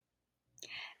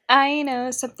I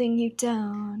know something you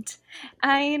don't.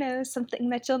 I know something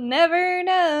that you'll never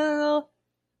know.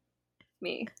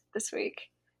 Me this week.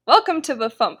 Welcome to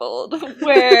Befumbled,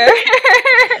 where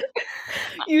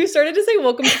You started to say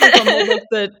welcome to Befumbled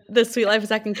like the Sweet Life of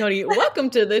Zach and Cody. Welcome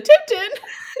to the Tipton.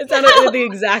 It sounded the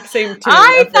exact same tune.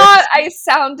 I thought I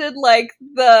sounded like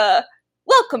the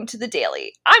welcome to the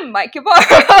Daily. I'm Mike Ibarra.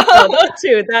 Oh,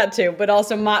 that too. But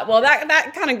also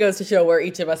that kind of goes to show where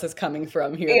each of us is coming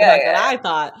from here. The fact that I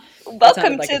thought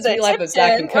welcome like to a the Sweet Life of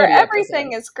Zach Tipton, and Cody where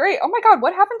everything episode. is great. Oh my god,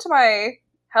 what happened to my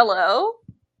hello?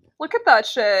 Look at that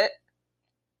shit.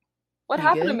 What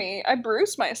happened to me? I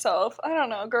bruised myself. I don't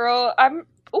know, girl.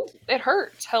 It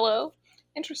hurts. Hello.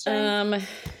 Interesting.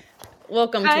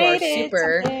 Welcome to our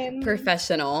super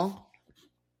professional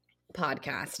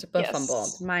podcast, Befumbled.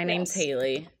 Yes. My name's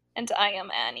Haley. And I am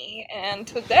Annie. And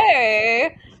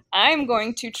today I'm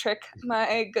going to trick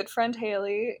my good friend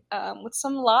Haley with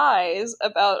some lies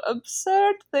about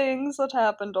absurd things that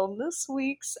happened on this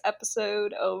week's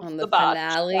episode of on the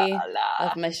finale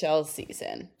of Michelle's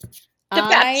season.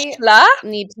 I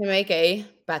need to make a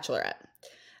bachelorette.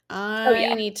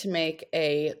 I need to make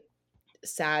a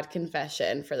sad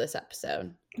confession for this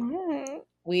episode. Mm-hmm.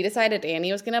 We decided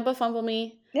Annie was going to befumble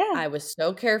me. Yeah. I was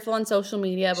so careful on social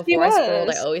media before I scrolled.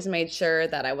 I always made sure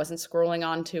that I wasn't scrolling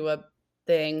onto a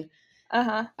thing.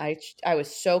 Uh-huh. I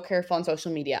was so careful on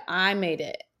social media. I made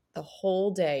it the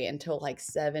whole day until like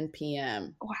 7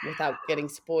 p.m. without getting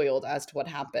spoiled as to what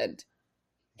happened.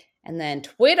 And then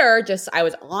Twitter, I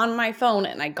was on my phone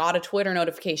and I got a Twitter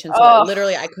notification. So that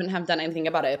literally I couldn't have done anything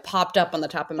about it. It popped up on the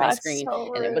top of my screen.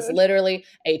 And it was literally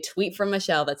a tweet from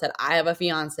Michelle that said, I have a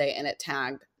fiance, and it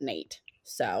tagged Nate.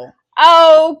 So.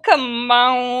 Oh, come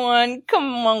on.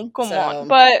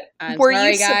 But were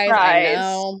you surprised? I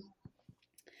know.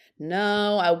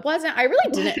 No, I wasn't. I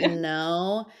really didn't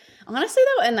know. Honestly,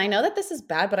 though, and I know that this is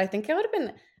bad, but I think I would have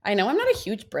been. I know I'm not a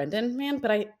huge Brendan fan,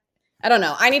 but I don't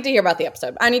know. I need to hear about the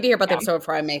episode. I need to hear about the episode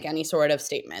before I make any sort of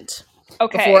statement.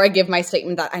 Okay. Before I give my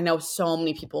statement that I know so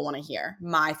many people want to hear.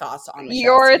 My thoughts on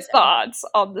your thoughts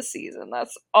on the season.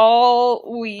 That's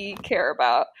all we care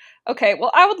about. Okay, well,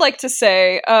 I would like to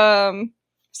say,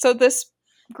 so this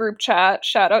group chat,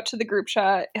 shout out to the group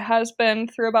chat, it has been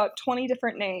through about 20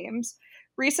 different names.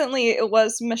 Recently, it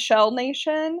was Michelle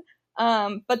Nation,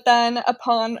 but then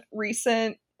upon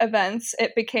recent events,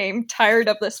 it became Tired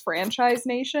of This Franchise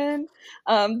Nation.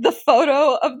 The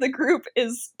photo of the group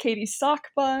is Katie Sock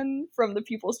Bun from the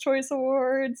People's Choice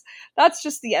Awards. That's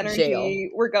just the energy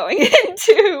we're going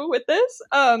into with this.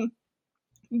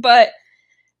 But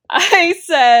I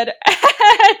said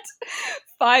at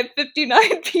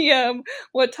 5:59 p.m.,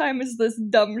 what time is this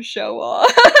dumb show on?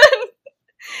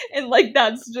 And like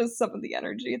that's just some of the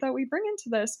energy that we bring into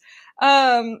this.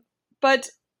 But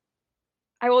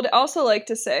I would also like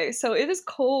to say, so it is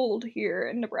cold here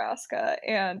in Nebraska,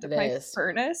 and my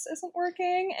furnace isn't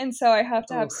working, and so I have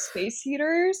to have space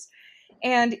heaters.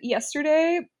 And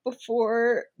yesterday,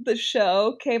 before the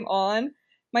show came on,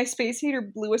 my space heater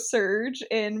blew a surge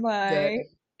in my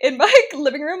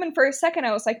living room, and for a second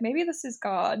I was like, maybe this is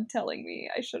God telling me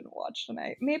I shouldn't watch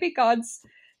tonight. Maybe God's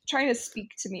trying to speak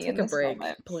to me in this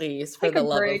moment. Please, for the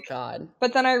love of God.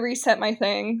 But then I reset my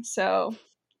thing, so,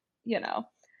 you know.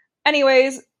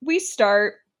 Anyways, we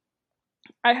start.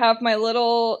 I have my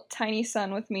little tiny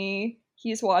son with me.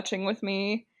 He's watching with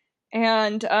me.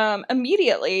 And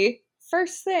immediately,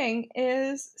 first thing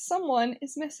is someone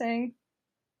is missing.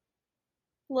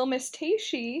 Little Miss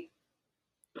Taishi.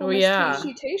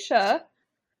 Tasha.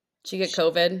 She get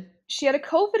COVID? She had a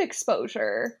COVID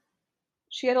exposure.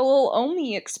 She had a little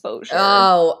Omi exposure.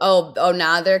 Oh,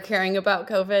 now they're caring about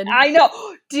COVID? I know.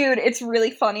 Dude, it's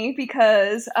really funny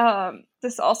because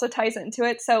this also ties into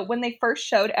it. So when they first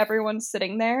showed everyone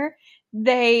sitting there,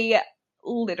 they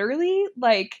literally,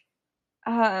 like,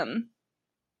 oh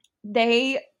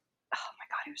my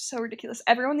god, it was so ridiculous.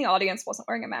 Everyone in the audience wasn't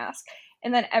wearing a mask.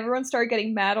 And then everyone started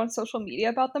getting mad on social media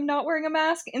about them not wearing a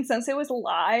mask. And since it was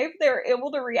live, they were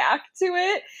able to react to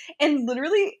it. And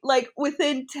literally, like,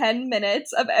 within 10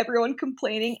 minutes of everyone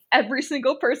complaining, every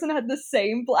single person had the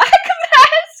same black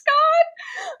mask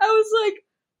on. I was like,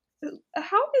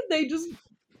 how did they just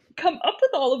come up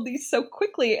with all of these so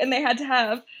quickly? And they had to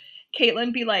have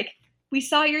Caitlyn be like, we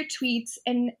saw your tweets,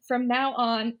 and from now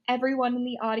on, everyone in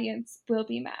the audience will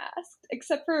be masked,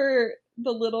 except for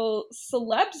the little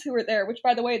celebs who were there, which,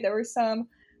 by the way, there were some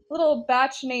little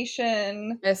Batch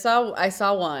Nation. I saw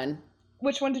one.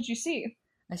 Which one did you see?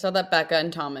 I saw that Becca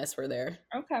and Thomas were there.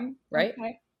 Okay. Right?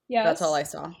 Okay. Yes. That's all I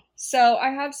saw. So I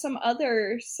have some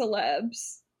other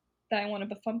celebs that I want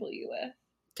to befumble you with.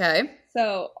 Okay.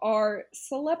 So our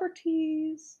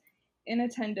celebrities in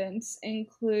attendance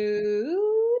include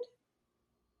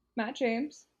Matt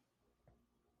James,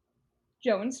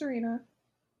 Joe and Serena,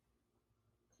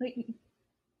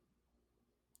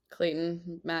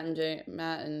 Clayton, Matt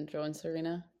and Joe and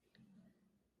Serena.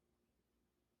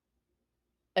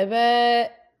 I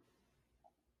bet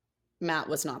Matt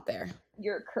was not there.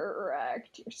 You're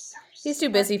correct. You're so He's too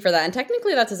busy for that, and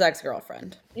technically that's his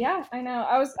ex-girlfriend. Yeah, I know.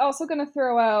 I was also gonna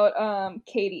throw out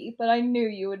Katie, but I knew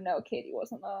you would know Katie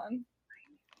wasn't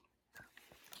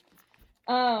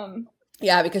on.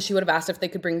 Yeah, because she would have asked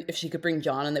if she could bring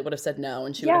John, and they would have said no,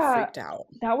 and she would have freaked out.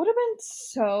 That would have been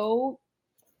so.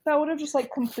 That would have just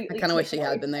like completely. I kind of wish she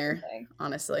had been there,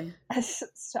 honestly.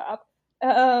 Stop.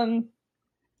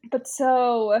 But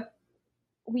so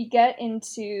we get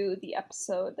into the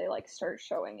episode. They like start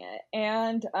showing it,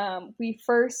 and we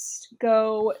first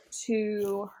go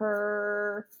to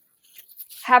her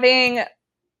having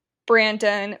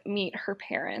Brandon meet her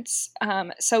parents.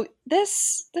 So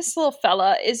this little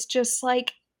fella is just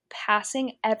like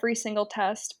passing every single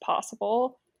test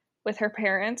possible with her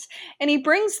parents, and he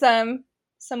brings them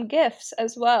some gifts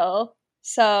as well.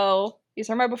 So these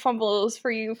are my befumbles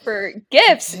for you for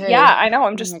gifts. Hey. Yeah, I know.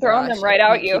 I'm just throwing them right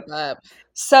out you.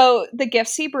 So the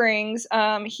gifts he brings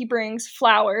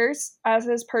flowers, as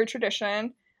is per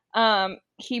tradition.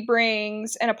 He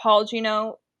brings an apology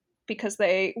note because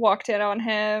they walked in on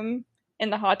him in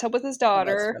the hot tub with his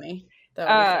daughter. Oh, that's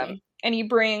funny. And he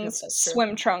brings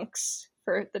swim trunks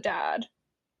for the dad.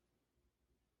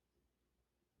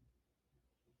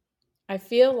 I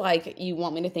feel like you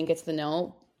want me to think it's the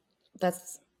note.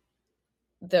 That's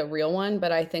the real one,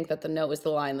 but I think that the note is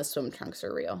the line, the swim trunks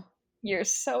are real. You're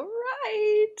so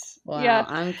right. Wow, yeah.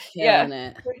 I'm killing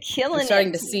it. We're killing it. I'm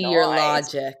starting to see your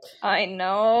logic. I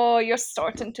know. You're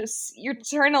starting to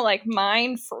like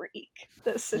mind freak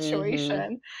this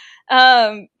situation.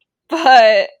 Mm-hmm.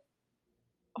 But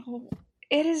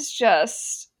it is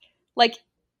just like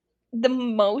the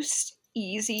most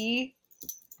easy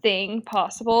thing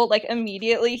possible. Like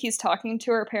immediately he's talking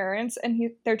to her parents and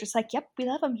they're just like, yep, we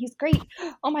love him, he's great,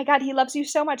 oh my god, he loves you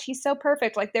so much, he's so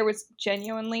perfect. Like there was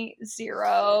genuinely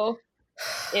zero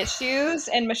issues.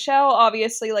 And Michelle,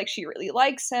 obviously, like she really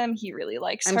likes him, he really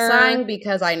likes her. I'm sighing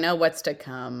because I know what's to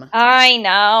come. I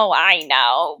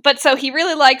know, but so he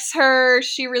really likes her,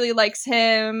 she really likes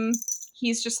him,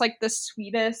 he's just like the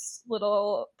sweetest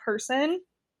little person.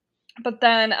 But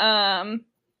then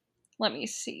let me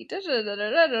see.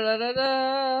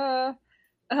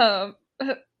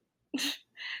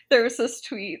 There was this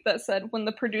tweet that said, when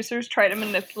the producers try to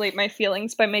manipulate my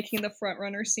feelings by making the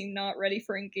frontrunner seem not ready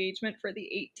for engagement for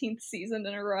the 18th season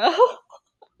in a row.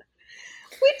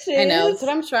 Which is... I know, that's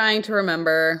what I'm trying to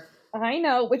remember. I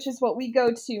know, which is what we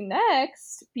go to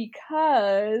next,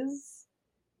 because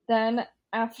then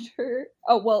after...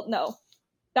 Oh, well, no.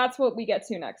 That's what we get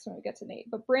to next when we get to Nate.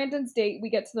 But Brandon's date, we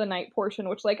get to the night portion,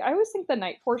 which, like, I always think the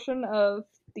night portion of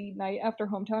the night after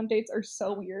hometown dates are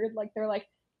so weird. Like, they're like,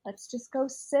 let's just go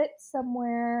sit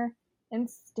somewhere and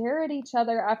stare at each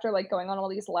other after, like, going on all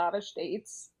these lavish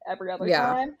dates every other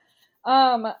time.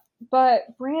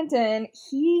 But Brandon,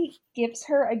 he gives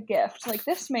her a gift. Like,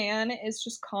 this man is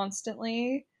just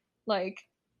constantly, like,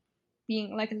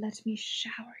 being like, let me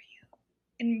shower you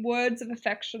in words of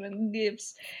affection and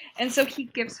gifts. And so he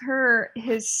gives her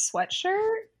his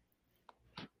sweatshirt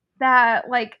that,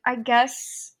 like, I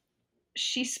guess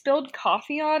she spilled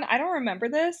coffee on. I don't remember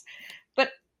this,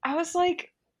 but I was like,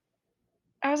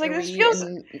 this feels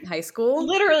in high school.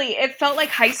 Literally, it felt like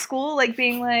high school, like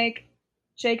being like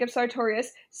Jacob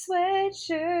Sartorius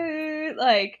sweatshirt.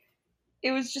 Like it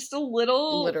was just a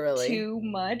little too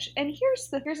much. And here's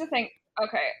the thing.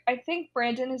 Okay, I think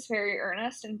Brandon is very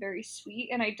earnest and very sweet,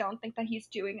 and I don't think that he's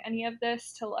doing any of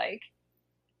this to, like,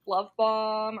 love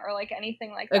bomb or, like,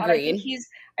 anything like that. Agreed.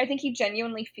 I think he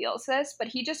genuinely feels this, but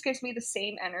he just gives me the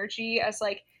same energy as,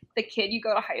 like, the kid you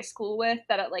go to high school with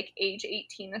that at, like, age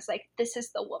 18 is like, this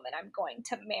is the woman I'm going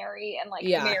to marry, and, like,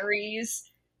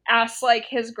 asks, like,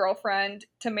 his girlfriend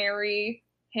to marry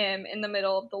him in the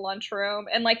middle of the lunchroom,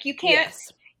 and, like, you can't...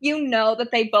 Yes. You know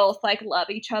that they both, like, love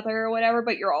each other or whatever,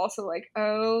 but you're also like,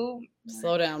 oh...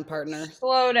 Slow down, partner.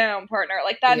 Slow down, partner.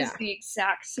 Like, that is the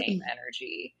exact same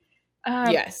energy.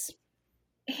 Yes.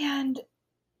 And,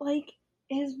 like,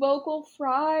 his vocal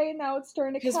fry, now it's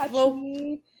starting to catch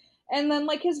me. And then,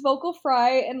 like, his vocal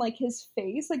fry and, like, his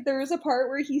face. Like, there was a part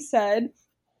where he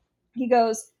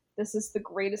goes... This is the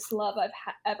greatest love I've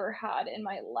ever had in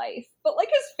my life. But, like,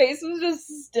 his face was just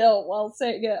still while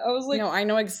saying it. I was like... No, I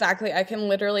know exactly. I can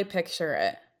literally picture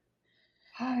it.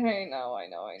 I know.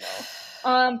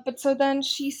 But so then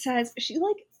she says... She,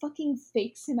 like, fucking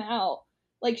fakes him out.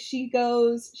 Like, she's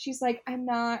like, I'm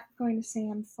not going to say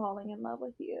I'm falling in love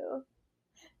with you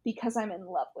because I'm in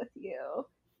love with you.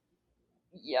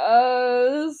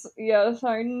 Yes, yes,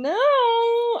 I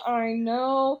know.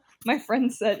 My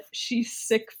friend said she's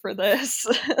sick for this.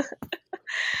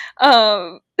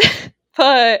 um,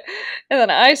 but, and then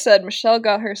I said Michelle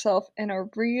got herself in a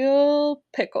real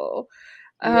pickle.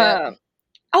 Yep.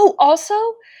 Oh, also,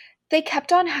 they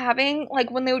kept on having,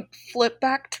 like, when they would flip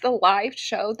back to the live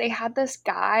show, they had this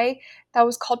guy that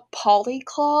was called Polly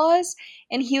Claus,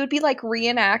 and he would be, like,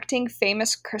 reenacting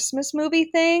famous Christmas movie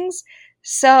things.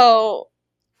 So.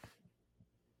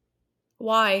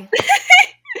 Why?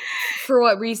 For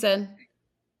what reason?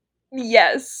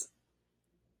 Yes.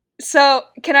 So,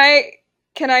 can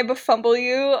I befumble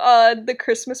you on the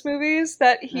Christmas movies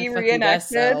that I he fucking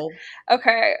guess reenacted? so.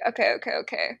 Okay.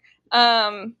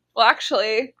 Well,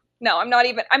 actually, no, I'm not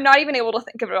even able to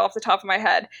think of it off the top of my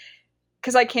head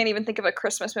because I can't even think of a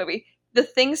Christmas movie. The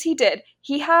things he did.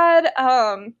 He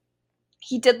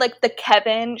did like the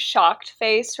Kevin shocked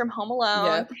face from Home Alone.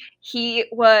 Yep. He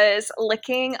was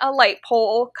licking a light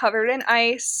pole covered in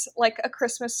ice like A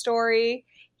Christmas Story.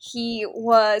 He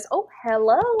was, oh,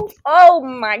 hello. Oh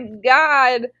my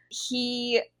god.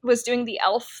 He was doing the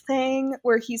elf thing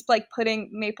where he's like putting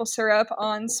maple syrup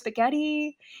on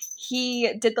spaghetti.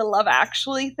 He did the Love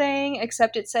Actually thing,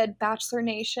 except it said Bachelor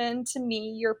Nation, to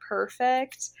me, you're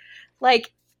perfect.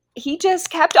 Like, he just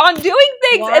kept on doing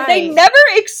things and they Why? never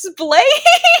explained.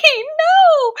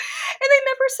 No. And they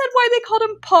never said why they called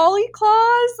him Polly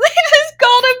Claus. They just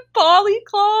called him Polly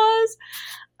Claus.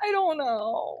 I don't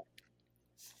know.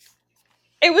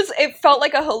 It felt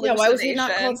like a hallucination. Yeah, why was he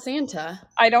not called Santa?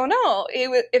 I don't know.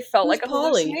 It felt Who's like a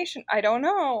Polly? hallucination. I don't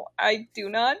know. I do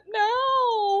not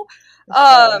know.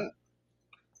 Okay.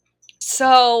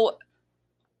 So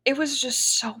it was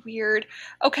just so weird.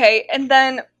 Okay, and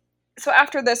then so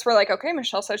after this, we're like, okay,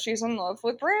 Michelle said she's in love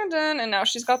with Brandon, and now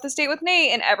she's got this date with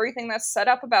Nate, and everything that's set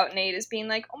up about Nate is being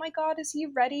like, oh my god, is he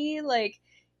ready? Like,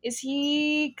 is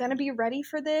he gonna be ready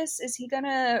for this? Is he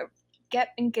gonna get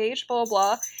engaged? Blah,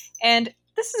 blah, blah. And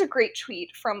this is a great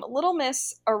tweet from Little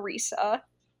Miss Arisa.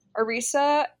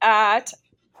 Arisa at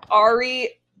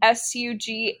Ari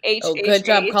SUGHHH. Oh, good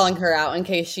job calling her out in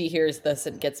case she hears this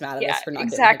and gets mad at us for not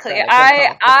exactly. giving her credit.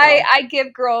 Good call. I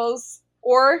give girls,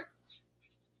 or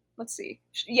let's see.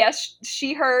 Yes,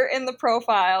 she, her in the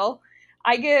profile.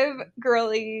 I give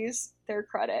girlies their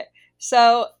credit.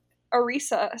 So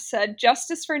Arisa said,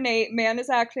 justice for Nate. Man is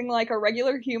acting like a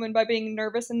regular human by being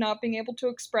nervous and not being able to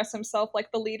express himself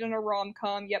like the lead in a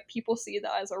rom-com, yet people see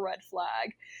that as a red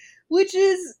flag. Which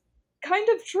is kind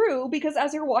of true, because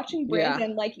as you're watching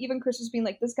Brandon, like, even Chris was being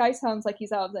like, this guy sounds like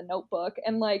he's out of the Notebook.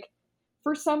 And, like,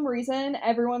 for some reason,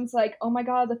 everyone's like, oh my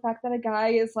god, the fact that a guy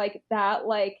is like that,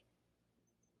 like,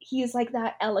 he's like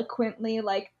that eloquently,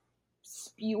 like,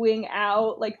 spewing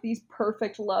out, like, these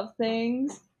perfect love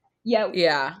things.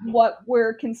 Yeah. What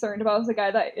we're concerned about is a guy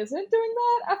that isn't doing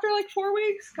that after, like, 4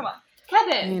 weeks? Come on.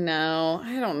 Kevin! I know.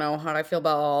 I don't know how I feel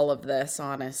about all of this,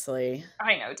 honestly.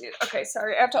 I know, dude. Okay,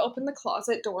 sorry. I have to open the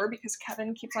closet door because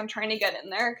Kevin keeps on trying to get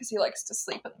in there because he likes to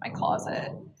sleep in my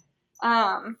closet.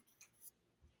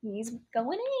 He's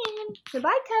going in.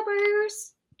 Goodbye,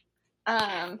 Cubbers.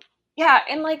 Yeah,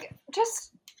 and, like,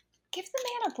 just give the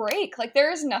man a break. Like,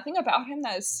 there is nothing about him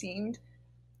that has seemed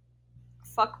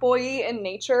fuckboy in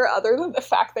nature other than the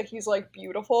fact that he's, like,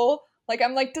 beautiful. Like,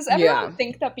 I'm like, does everyone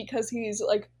think that because he's,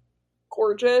 like,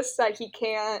 gorgeous that he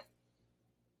can't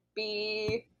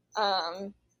be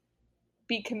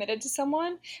committed to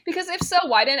someone? Because if so,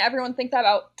 why didn't everyone think that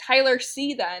about Tyler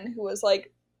C then, who was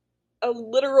like a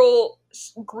literal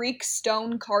Greek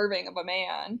stone carving of a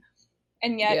man,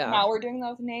 and yet now we're doing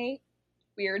that with Nate?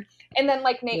 Weird. And then,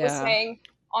 like, Nate was saying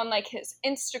on, like, his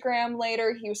Instagram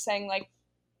later, he was saying, like,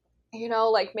 you know,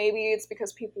 like, maybe it's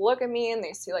because people look at me and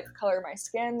they see, like, the color of my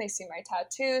skin, they see my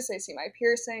tattoos, they see my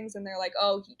piercings, and they're like,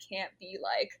 oh, he can't be,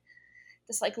 like,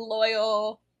 this, like,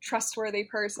 loyal, trustworthy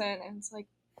person. And it's like,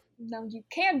 no, you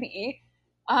can be.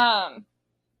 And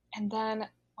then,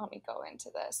 let me go into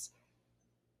this.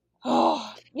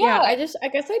 Oh, yeah. I guess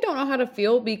I don't know how to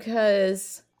feel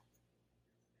because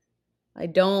I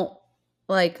don't,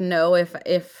 like, know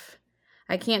if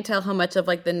I can't tell how much of,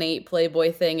 like, the Nate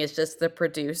Playboy thing is just the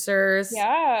producers.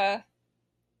 Yeah.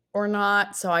 Or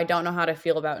not, so I don't know how to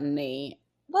feel about Nate.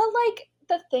 Well, like,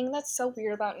 the thing that's so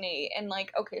weird about Nate, and,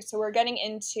 like, okay, so we're getting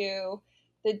into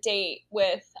the date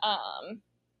with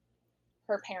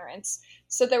her parents.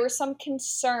 So there were some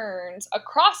concerns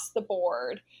across the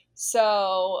board.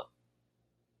 So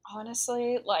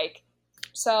honestly, like,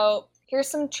 so here's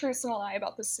some truth and a lie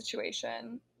about this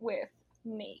situation with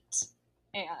Nate.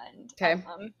 and Okay.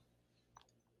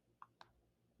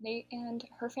 Nate and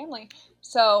her family.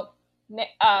 So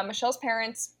Michelle's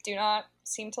parents do not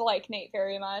seem to like Nate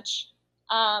very much.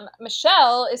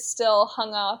 Michelle is still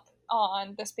hung up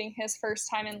on this being his first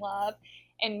time in love,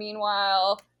 and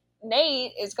meanwhile,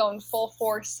 Nate is going full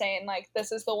force saying like,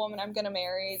 "This is the woman I'm gonna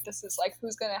marry. This is like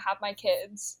who's gonna have my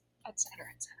kids, etc.,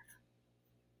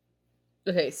 etc."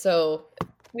 Okay, so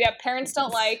we have parents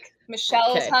don't like.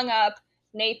 Michelle's hung up.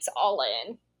 Nate's all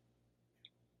in.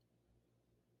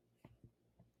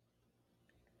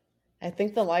 I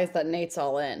think the lie is that Nate's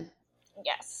all in.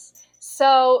 Yes.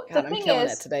 So God, the I'm thing killing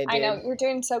is, it today, dude. I know you're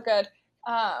doing so good.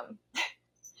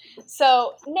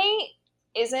 So Nate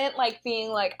isn't like being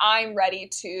like, I'm ready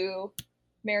to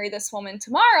marry this woman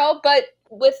tomorrow, but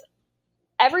with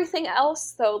everything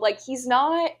else though, like he's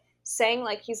not saying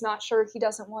like he's not sure, he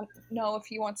doesn't know if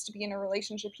he wants to be in a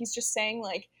relationship. He's just saying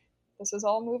like, this is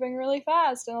all moving really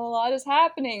fast and a lot is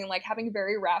happening, and like having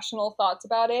very rational thoughts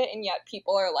about it, and yet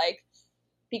people are like,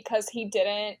 because he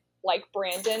didn't like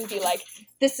Brandon be like,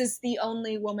 this is the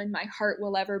only woman my heart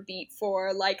will ever beat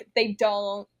for, like they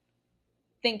don't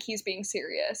think he's being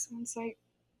serious. And it's like,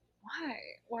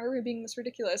 why are we being this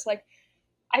ridiculous? Like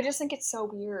I just think it's so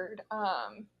weird.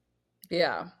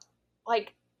 Yeah,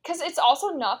 like because it's also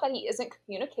not that he isn't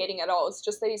communicating at all, it's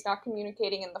just that he's not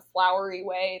communicating in the flowery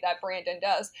way that Brandon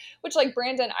does, which like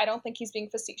Brandon, I don't think he's being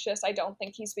facetious, I don't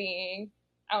think he's lying,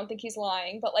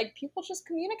 but like people just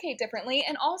communicate differently.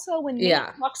 And also when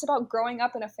Nate talks about growing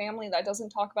up in a family that doesn't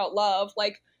talk about love,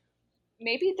 like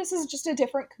maybe this is just a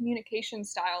different communication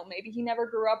style. Maybe he never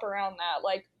grew up around that.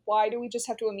 Like why do we just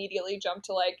have to immediately jump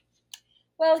to like,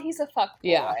 well, he's a fuck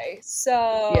boy?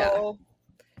 So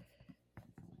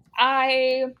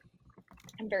I'm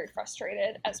very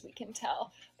frustrated, as we can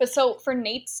tell. But so for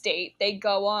Nate's date, they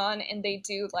go on and they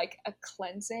do like a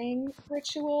cleansing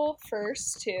ritual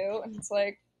first too, and it's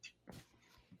like,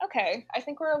 okay, I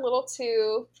think we're a little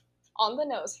too on the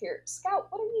nose here.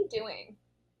 Scout, what are you doing?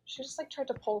 She just like tried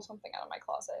to pull something out of my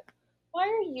closet. Why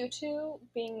are you two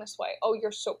being this way? Oh,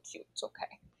 you're so cute. It's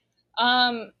okay.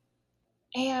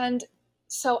 And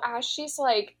so as she's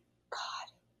like,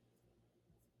 God,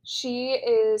 she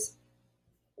is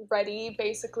ready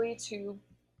basically to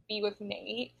be with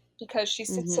Nate, because she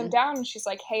sits him down and she's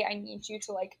like, hey, I need you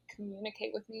to like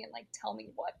communicate with me and like tell me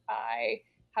what I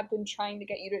have been trying to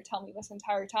get you to tell me this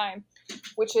entire time,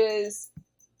 which is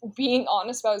being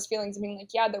honest about his feelings and being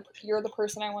like, yeah, you're the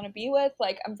person I want to be with.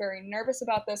 Like, I'm very nervous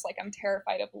about this. Like, I'm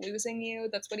terrified of losing you.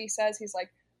 That's what he says. He's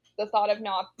like, the thought of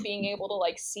not being able to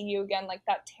like see you again, like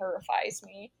that terrifies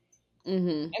me.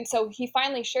 And so he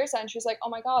finally shares that, and she's like, oh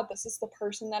my God, this is the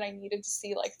person that I needed to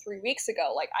see like 3 weeks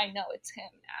ago. Like, I know it's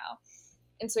him now.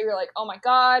 And so you're like, oh my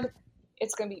God,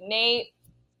 it's gonna be Nate.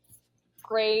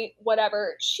 Great,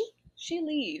 whatever. She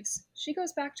leaves. She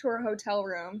goes back to her hotel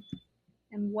room,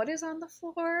 and what is on the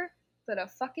floor but a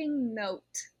fucking note?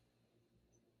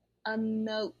 A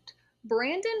note.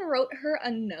 Brandon wrote her a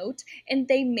note, and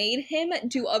they made him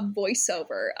do a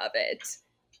voiceover of it.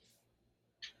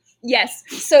 Yes.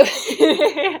 So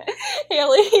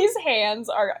Haley's hands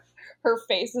are, her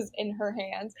face is in her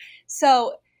hands.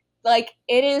 So like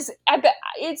it's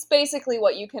basically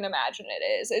what you can imagine it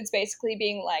is. It's basically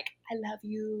being like, I love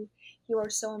you. You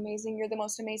are so amazing. You're the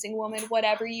most amazing woman.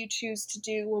 Whatever you choose to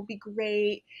do will be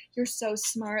great. You're so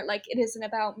smart. Like, it isn't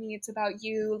about me, it's about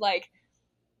you. Like,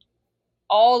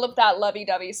 all of that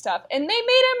lovey-dovey stuff. And they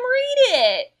made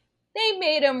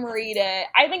him read it.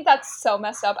 I think that's so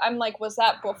messed up. I'm like, was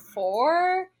that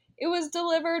before it was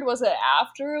delivered? Was it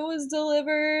after it was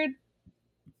delivered?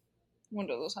 When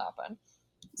did this happen?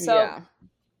 So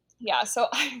yeah, so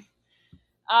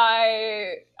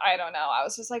I don't know. I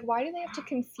was just like, why do they have to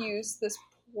confuse this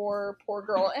poor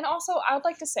girl? And also, I would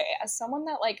like to say, as someone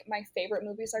that like, my favorite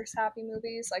movies are sappy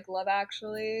movies, like Love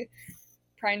Actually,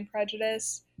 Pride and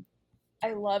Prejudice.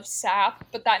 I love sap,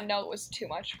 but that note was too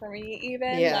much for me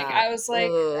even. Yeah. Like I was like,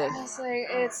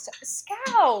 it's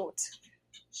Scout.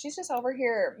 She's just over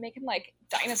here making like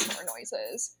dinosaur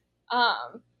noises.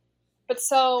 But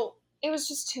so it was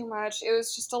just too much. It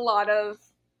was just a lot of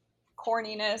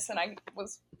corniness, and I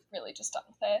was really just done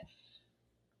with it.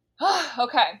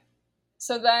 Okay.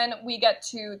 So then we get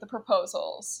to the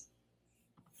proposals.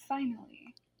 Finally.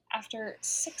 After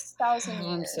 6,000 years.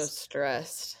 I'm so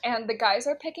stressed. And the guys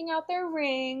are picking out their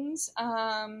rings.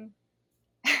 I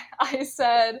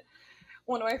said,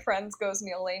 one of my friends goes,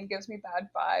 Neil Lane gives me bad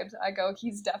vibes. I go,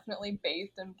 he's definitely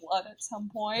bathed in blood at some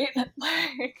point.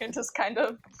 Like, I just kind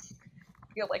of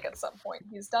feel like at some point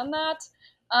he's done that.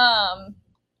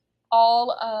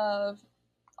 All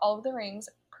of the rings,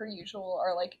 per usual,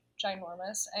 are like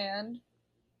ginormous, and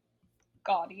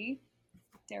gaudy,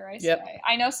 dare I Yep. say.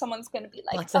 I know someone's going to be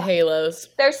like, lots of halos.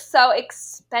 They're so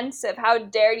expensive. How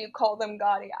dare you call them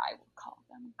gaudy? I will call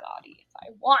them gaudy if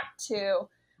I want to.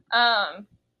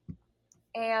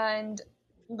 And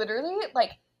literally,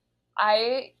 like,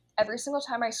 every single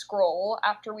time I scroll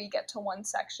after we get to one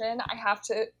section,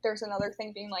 there's another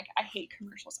thing being like, I hate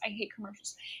commercials.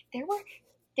 There were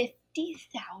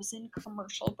 50,000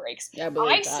 commercial breaks. Yeah,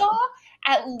 I saw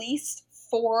at least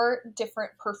 4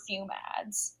 different perfume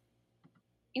ads.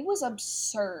 It was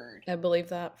absurd. I believe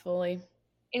that fully.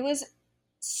 It was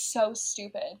so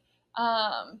stupid.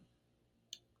 One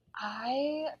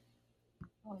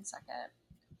second.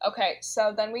 Okay,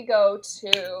 so then we go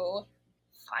to,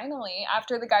 finally,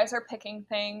 after the guys are picking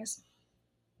things,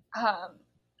 I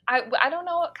don't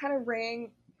know what kind of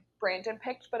ring Brandon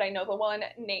picked, but I know the one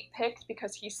Nate picked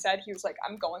because he said, he was like,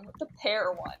 I'm going with the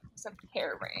pear one. It's a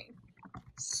pear ring.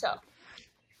 So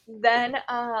then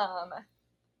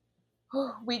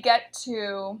we get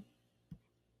to,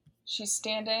 she's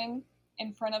standing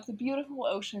in front of the beautiful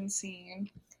ocean scene,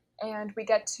 and we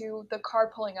get to the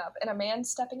car pulling up and a man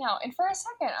stepping out. And for a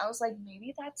second, I was like,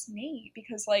 maybe that's Nate,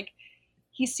 because like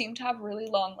he seemed to have really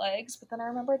long legs. But then I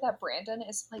remember that Brandon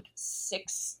is like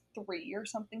 6'3" or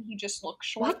something. He just looks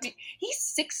short. What?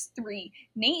 He's 6'3".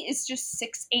 Nate is just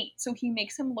 6'8", so he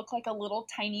makes him look like a little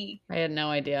tiny. I had no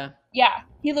idea. Yeah,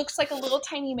 he looks like a little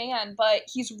tiny man, but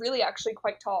he's really actually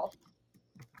quite tall.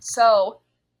 So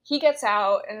he gets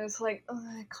out and it's like,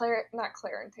 not Claire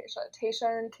and Tasha.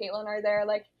 Tasha and Caitlin are there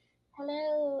like,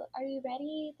 hello, are you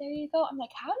ready? There you go. I'm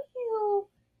like, how do you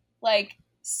like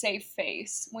save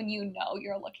face when you know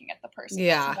you're looking at the person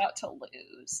that's about to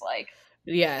lose? Like,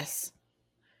 yes.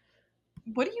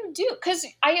 What do you do? Because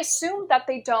I assume that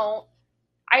they don't.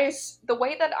 The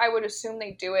way that I would assume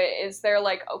they do it is they're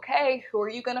like, okay, who are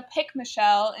you gonna pick,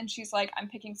 Michelle? And she's like, I'm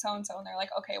picking so and so, and they're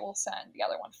like, okay, we'll send the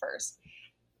other one first,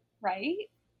 right?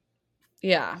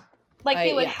 Yeah. Like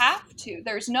they would have to.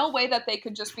 There's no way that they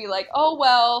could just be like, oh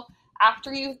well,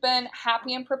 after you've been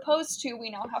happy and proposed to,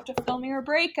 we now have to film your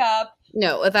breakup.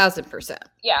 No, 1,000%.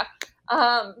 Yeah.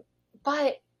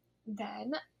 But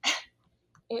then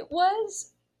it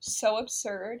was so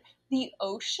absurd. The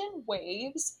ocean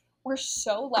waves were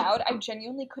so loud, I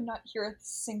genuinely could not hear a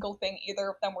single thing either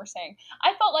of them were saying.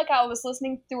 I felt like I was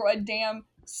listening through a damn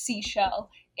seashell.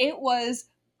 It was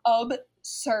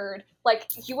absurd. Like,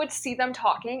 you would see them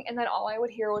talking, and then all I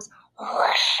would hear was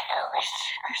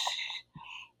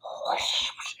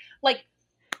like,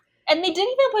 and they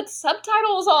didn't even put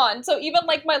subtitles on. So even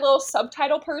like my little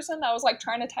subtitle person that was like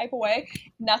trying to type away,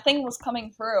 nothing was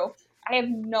coming through. I have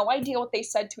no idea what they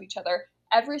said to each other.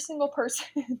 Every single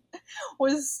person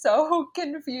was so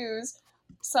confused.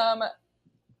 Some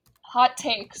hot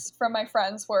takes from my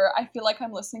friends were, I feel like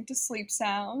I'm listening to sleep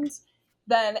sounds.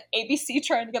 Then ABC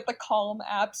trying to get the Calm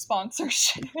app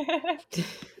sponsorship.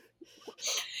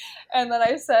 And then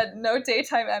I said, no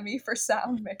daytime Emmy for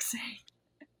sound mixing.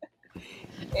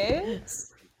 It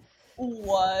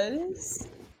was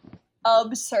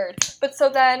absurd. But so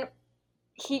then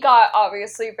he got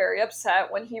obviously very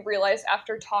upset when he realized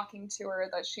after talking to her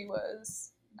that she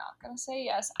was not gonna say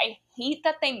yes. I hate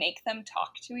that they make them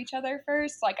talk to each other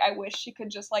first. Like, I wish she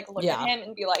could just like look at him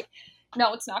and be like,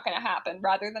 no, it's not gonna happen,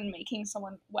 rather than making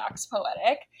someone wax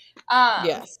poetic.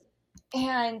 Yes.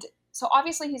 And so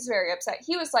obviously he's very upset.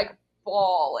 He was like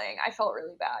bawling. I felt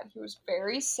really bad. He was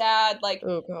very sad, like,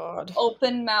 oh god,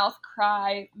 open mouth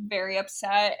cry, very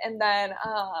upset. And then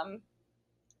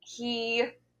he,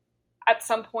 at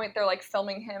some point, they're like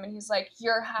filming him and he's like,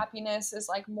 your happiness is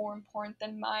like more important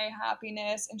than my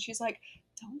happiness. And she's like,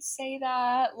 don't say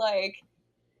that. Like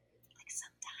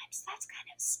sometimes that's kind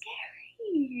of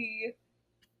scary.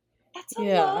 That's a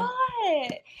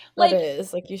lot. Like, it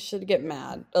is. Like, you should get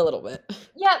mad a little bit.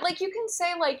 Yeah, like, you can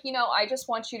say, like, you know, I just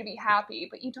want you to be happy,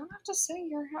 but you don't have to say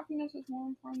your happiness is more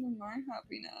important than my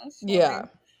happiness. Like, yeah.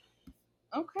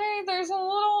 Okay, there's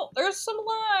some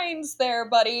lines there,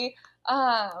 buddy.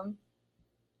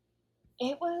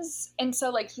 It was, and so,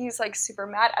 like, he's, like, super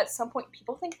mad. At some point,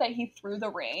 people think that he threw the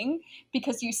ring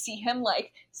because you see him,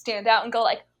 like, stand out and go,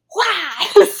 like, wow,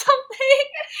 something,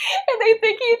 and they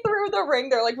think he threw the ring.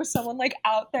 They're like, was someone like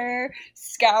out there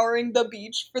scouring the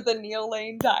beach for the Neil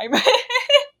Lane diamond?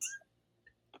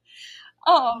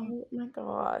 Oh my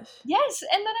gosh. Yes,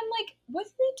 and then I'm like, what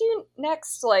do they do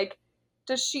next? Like,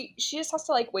 does she just has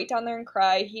to like wait down there and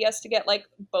cry? He has to get like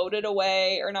boated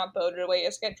away, or not boated away, he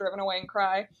has to get driven away and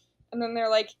cry. And then they're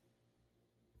like,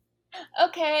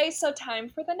 okay, so time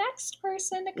for the next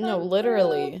person to come. No,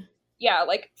 literally. Through. Yeah,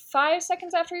 like 5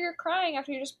 seconds after you're crying,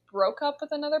 after you just broke up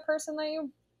with another person that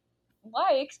you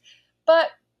liked.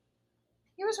 But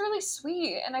he was really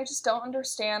sweet, and I just don't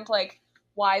understand, like,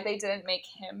 why they didn't make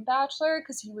him Bachelor,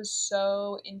 because he was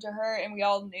so into her, and we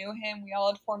all knew him, we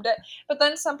all had formed it. But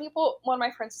then some people, one of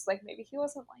my friends was like, maybe he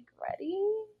wasn't, like, ready.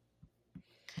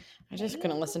 I just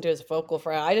couldn't listen to his vocal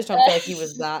fry. I just don't feel like he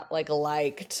was that, like,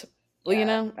 liked. Well, you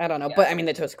know? I don't know. Yeah. But, I mean,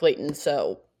 they chose Clayton,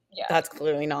 so that's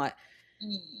clearly not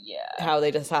how they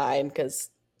decide,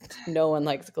 because no one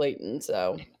likes Clayton,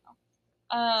 so.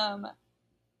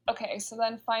 Okay, so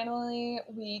then finally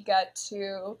we get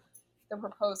to the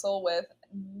proposal with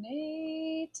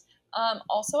Nate.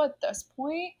 Also at this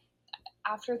point,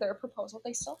 after their proposal,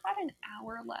 they still had an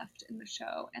hour left in the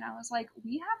show, and I was like,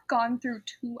 we have gone through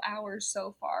 2 hours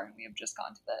so far, and we have just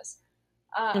gone to this.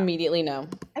 Immediately no.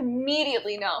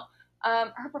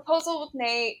 Her proposal with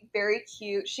Nate, very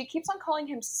cute. She keeps on calling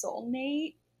him Soul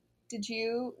Nate.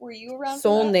 Were you around?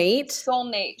 Soul Nate? Soul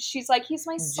Nate. She's like, he's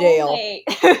my soul Nate.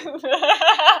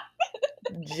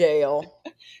 Jail.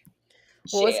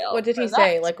 What did he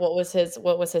say? Like, what was his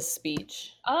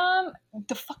speech?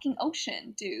 The fucking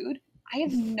ocean, dude. I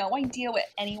have no idea what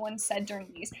anyone said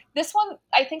during these. This one,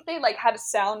 I think they, like, had a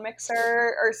sound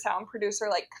mixer or sound producer,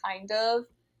 like, kind of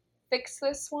fix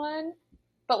this one.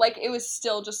 But, like, it was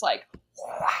still just, like,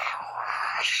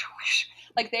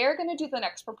 like, they are going to do the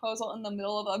next proposal in the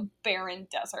middle of a barren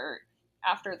desert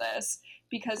after this,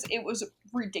 because it was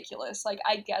ridiculous. Like,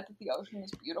 I get that the ocean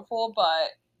is beautiful,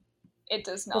 but it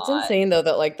does not. It's insane, though,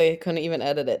 that, like, they couldn't even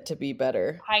edit it to be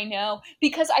better. I know.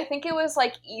 Because I think it was,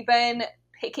 like, even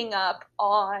picking up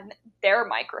on their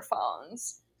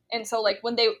microphones. And so, like,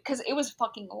 because it was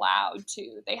fucking loud,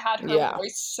 too. They had her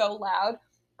voice so loud,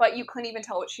 but you couldn't even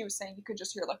tell what she was saying. You could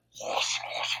just hear, like...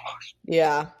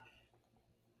 Yeah.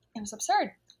 It was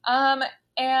absurd.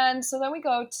 And so then we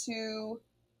go to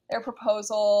their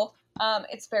proposal.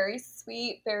 It's very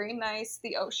sweet, very nice.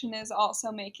 The ocean is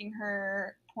also making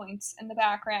her points in the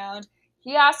background.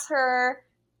 He asks her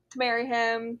to marry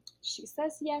him. She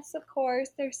says yes, of course.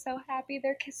 They're so happy.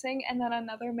 They're kissing. And then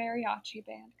another mariachi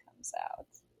band comes out.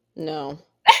 No.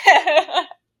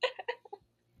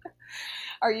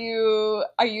 Are you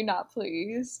not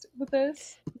pleased with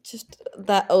this? Just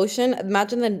that ocean.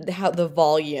 Imagine the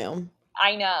volume.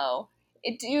 I know.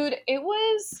 It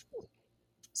was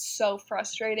so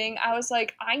frustrating. I was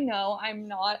like, I know I'm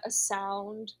not a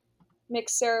sound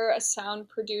mixer, a sound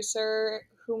producer,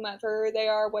 whomever they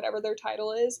are, whatever their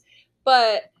title is,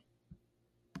 but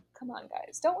come on,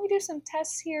 guys. Don't we do some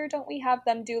tests here? Don't we have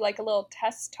them do, like, a little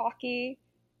test talkie?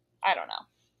 I don't know.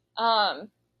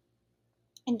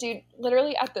 And dude,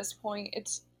 literally at this point,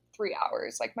 it's 3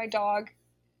 hours. Like, my dog,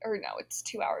 or no, it's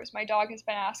 2 hours. My dog has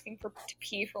been asking to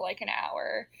pee for like an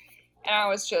hour. And I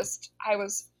was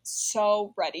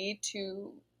so ready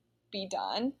to be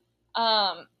done.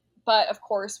 But of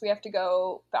course, we have to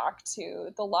go back to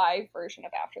the live version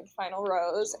of After the Final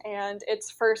Rose. And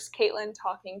it's first Kaitlyn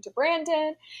talking to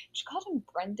Brandon. She called him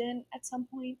Brendan at some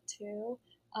point, too.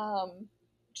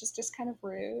 Which is just kind of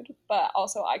rude, but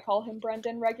also I call him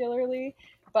Brendan regularly.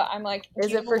 But I'm like,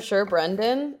 is it for sure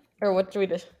Brendan, or what do we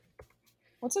do?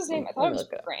 What's his name? I thought it was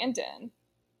Brandon.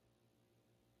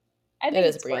 I think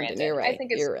it's Brandon. You're right. I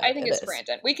think it's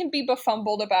Brandon. We can be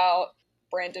befumbled about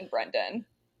Brendan.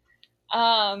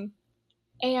 And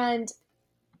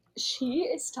she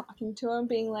is talking to him,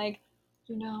 being like,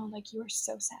 you know, like, you were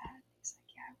so sad. He's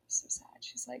like, yeah, I was so sad.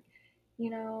 She's like, you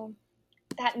know,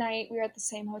 that night we were at the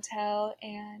same hotel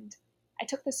and I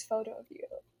took this photo of you.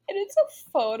 And it's a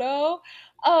photo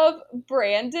of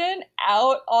Brandon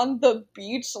out on the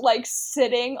beach, like,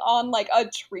 sitting on, like, a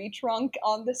tree trunk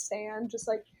on the sand, just,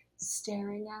 like,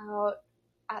 staring out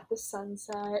at the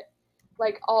sunset,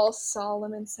 like, all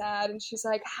solemn and sad. And she's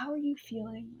like, how are you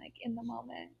feeling, like, in the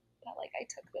moment that, like, I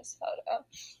took this photo?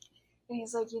 And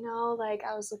he's like, you know, like,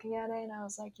 I was looking at it and I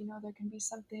was like, you know, there can be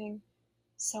something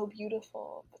so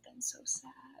beautiful, but then so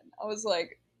sad. I was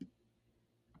like,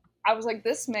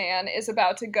 this man is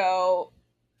about to go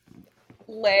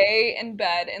lay in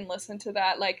bed and listen to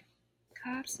that, like,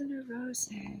 Cops in a Rose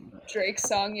Drake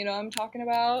song, you know what I'm talking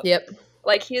about? Yep.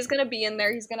 Like, he is going to be in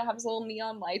there, he's going to have his little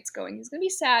neon lights going, he's going to be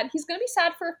sad. He's going to be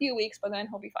sad for a few weeks, but then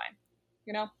he'll be fine,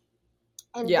 you know?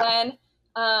 And then,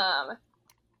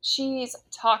 she's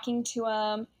talking to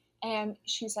him, and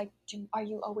she's like, are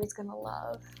you always going to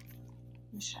love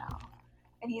Michelle?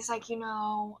 And he's like, you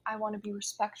know, I want to be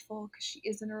respectful because she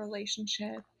is in a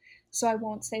relationship. So I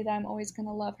won't say that I'm always going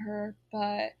to love her,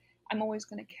 but I'm always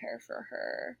going to care for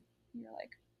her. And you're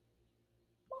like,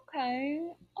 okay.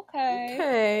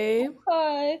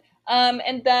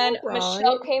 And then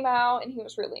Michelle came out, and he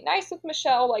was really nice with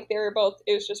Michelle. Like, they were both,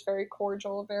 it was just very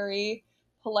cordial, very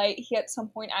polite. He at some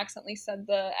point accidentally said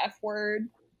the F word.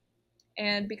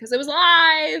 And because it was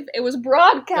live, it was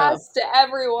broadcast to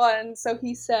everyone. So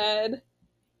he said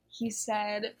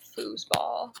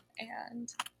foosball,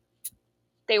 and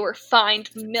they were fined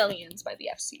millions by the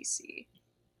FCC.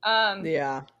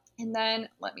 Yeah. And then,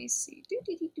 let me see.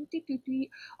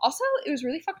 Also, it was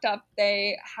really fucked up.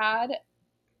 They had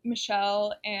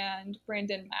Michelle and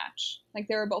Brandon match. Like,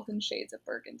 they were both in shades of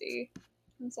burgundy. I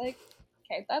was like,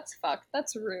 okay, that's fucked.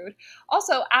 That's rude.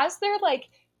 Also, as they're, like,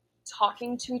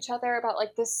 talking to each other about,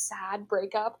 like, this sad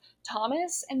breakup,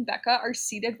 Thomas and Becca are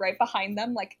seated right behind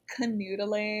them, like,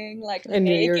 canoodling, like, I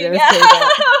knew you were making going to say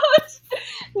that.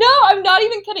 No, I'm not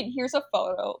even kidding. Here's a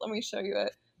photo. Let me show you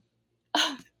it.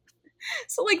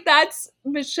 So, like, that's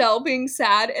Michelle being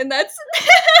sad, and that's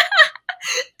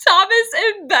Thomas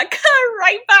and Becca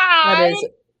right behind. That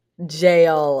is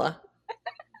jail.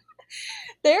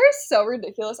 They're so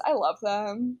ridiculous. I love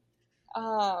them.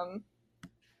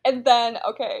 And then,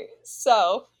 okay,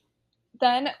 so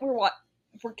then we're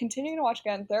continuing to watch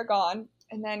again. They're gone,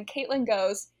 and then Caitlyn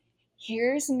goes,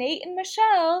 "Here's Nate and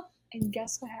Michelle," and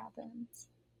guess what happens?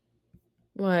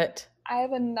 What? I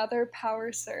have another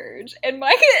power surge, and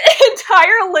my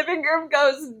entire living room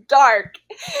goes dark,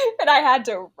 and I had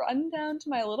to run down to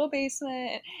my little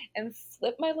basement and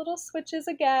flip my little switches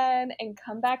again and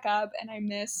come back up, and I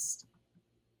missed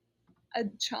a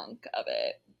chunk of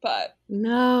it, but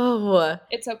no,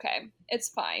 it's okay. It's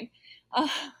fine.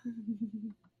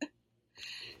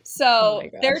 So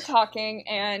they're talking,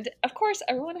 and of course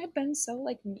everyone had been so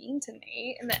like mean to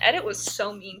Nate, and the edit was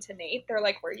so mean to Nate. They're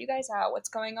like, "Where are you guys at? What's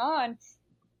going on?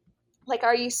 Like,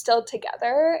 are you still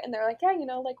together?" And they're like, "Yeah, you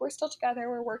know, like we're still together.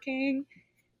 We're working.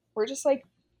 We're just like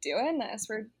doing this.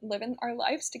 We're living our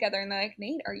lives together." And they're like,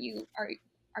 "Nate, are you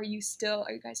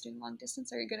guys doing long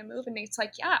distance? Are you gonna move?" And Nate's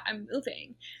like, "Yeah, I'm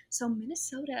moving." So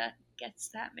Minnesota gets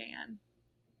that man.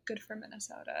 Good for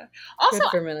Minnesota. Also, good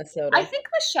for Minnesota. I think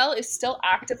Michelle is still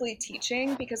actively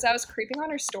teaching, because I was creeping on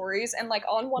her stories, and like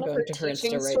on one of her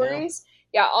teaching stories,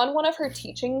 on one of her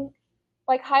teaching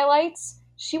like highlights,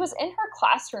 she was in her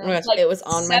classroom. Like, it was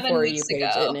on my For You page.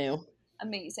 Ago. It knew.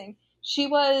 Amazing. She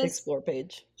was Explore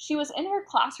page. She was in her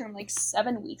classroom like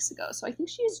 7 weeks ago, so I think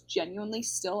she's genuinely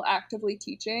still actively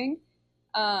teaching,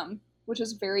 which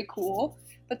is very cool.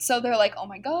 But so they're like, "Oh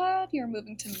my god, you're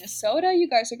moving to Minnesota. You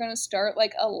guys are going to start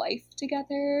like a life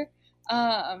together.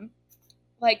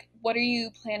 Like, what are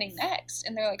you planning next?"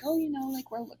 And they're like, "Oh, you know, like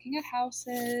we're looking at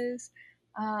houses.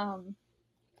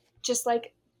 Just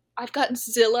like I've got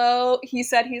Zillow." He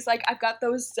said he's like, "I've got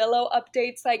those Zillow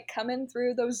updates like coming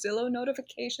through, those Zillow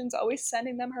notifications, always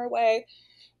sending them her way."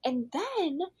 And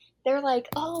then they're like,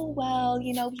 "Oh, well,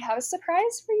 you know, we have a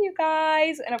surprise for you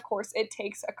guys." And of course, it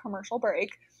takes a commercial break.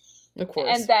 Of course.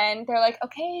 And then they're like,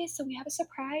 "Okay, so we have a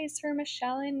surprise for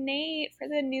Michelle and Nate for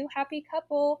the new happy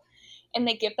couple." And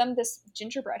they give them this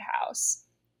gingerbread house.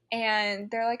 And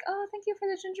they're like, "Oh, thank you for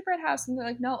the gingerbread house." And they're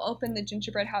like, "No, open the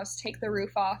gingerbread house, take the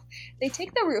roof off." They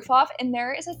take the roof off, and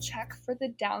there is a check for the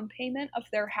down payment of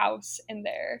their house in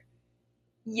there.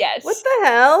 Yes. What the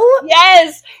hell?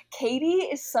 Yes. Katie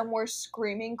is somewhere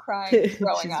screaming, crying,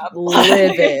 throwing up.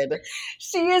 Livid.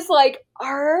 She is like,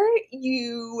 "Are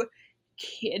you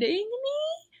kidding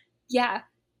me?" Yeah.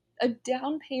 A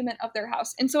down payment of their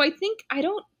house. And so I think, I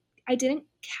didn't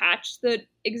catch the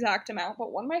exact amount,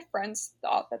 but one of my friends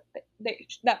thought that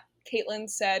Caitlyn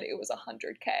said it was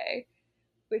 $100K,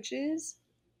 which is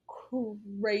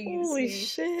crazy. Holy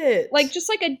shit. Like, just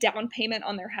like a down payment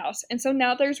on their house. And so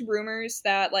now there's rumors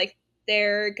that like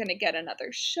they're gonna get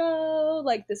another show.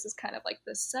 Like, this is kind of like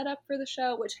the setup for the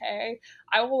show, which, hey,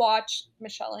 I will watch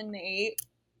Michelle and Nate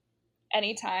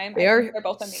anytime. They're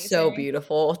both amazing. So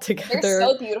beautiful together. They're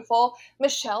so beautiful.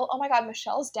 Michelle, oh my god,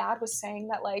 Michelle's dad was saying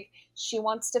that like she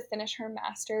wants to finish her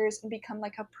master's and become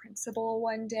like a principal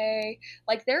one day.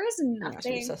 Like, there is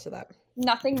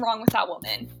nothing wrong with that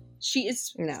woman. She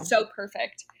is so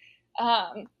perfect.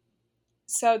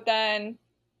 So then,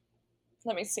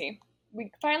 let me see.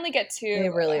 We finally get to... They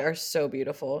really are so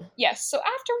beautiful. Yes. So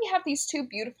after we have these two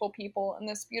beautiful people and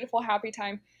this beautiful happy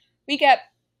time, we get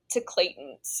to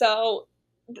Clayton. So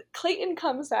Clayton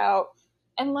comes out,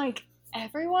 and like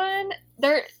everyone,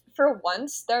 for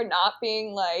once they're not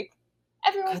being like,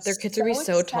 everyone's their kids so are be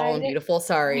so excited. Tall and beautiful.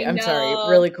 Sorry, I'm sorry.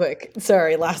 Really quick.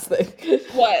 Sorry, last thing.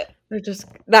 What?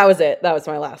 That was it. That was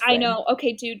my last thing. I know.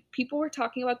 Okay, dude, people were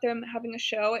talking about them having a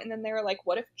show, and then they were like,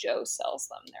 "What if Joe sells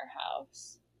them their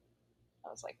house?" I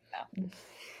was like, no.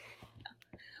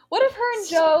 What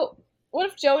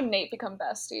if Joe and Nate become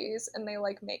besties and they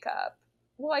like make up?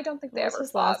 Well, I don't think they ever fought. What's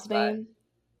his last name?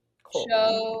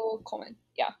 Joe Coleman.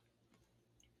 Yeah.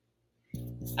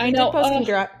 I know.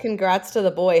 Congrats to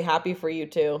the boy. Happy for you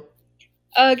too.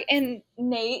 And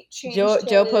Nate changed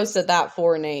Joe posted that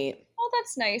for Nate. Oh,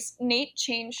 that's nice. Nate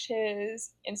changed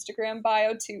his Instagram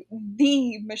bio to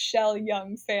the Michelle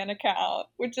Young fan account,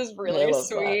 which is really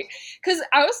sweet. Because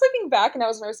I was looking back and I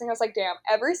was noticing, I was like, damn,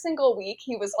 every single week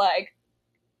he was like,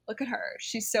 look at her.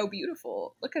 She's so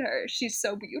beautiful. Look at her. She's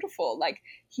so beautiful. Like,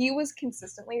 he was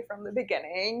consistently from the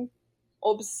beginning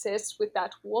obsessed with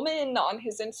that woman on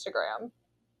his Instagram.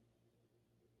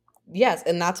 Yes,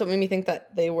 and that's what made me think that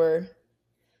he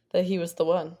was the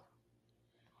one.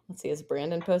 Let's see, has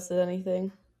Brandon posted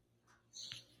anything?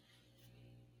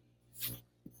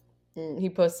 He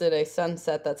posted a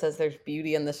sunset that says there's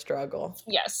beauty in the struggle.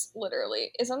 Yes,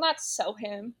 literally. Isn't that so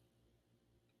him?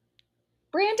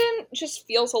 Brandon just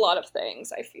feels a lot of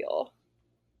things, I feel.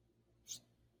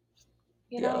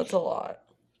 You know? Yeah, it's a lot.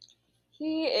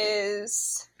 He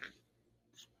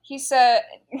said,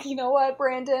 you know what,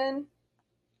 Brandon?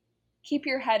 Keep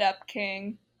your head up,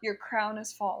 King. Your crown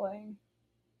is falling.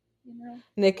 You know?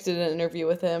 Nick did an interview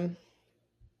with him.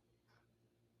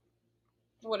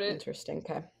 Interesting,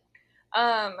 okay.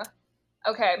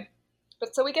 Okay.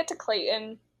 But so we get to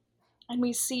Clayton, and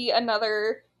we see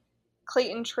another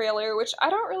Clayton trailer, which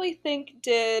I don't really think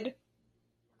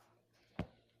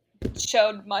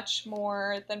showed much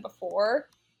more than before.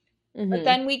 Mm-hmm. But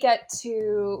then we get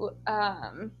to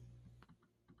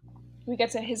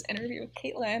his interview with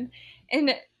Caitlyn,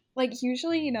 and like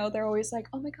usually, you know, they're always like,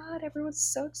 oh my god, everyone's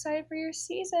so excited for your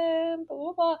season, blah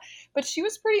blah blah. But she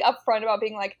was pretty upfront about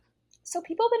being like, so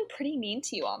people have been pretty mean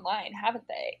to you online, haven't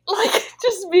they? Like,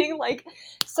 just being like,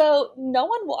 so no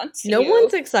one wants you. No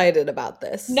one's excited about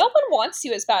this. No one wants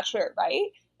you as Bachelor, right?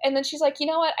 And then she's like, you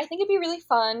know what? I think it'd be really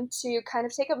fun to kind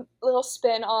of take a little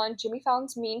spin on Jimmy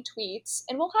Fallon's mean tweets,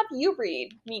 and we'll have you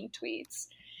read mean tweets.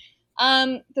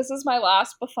 This is my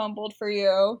last befumbled for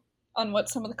you on what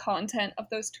some of the content of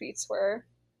those tweets were.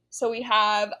 So we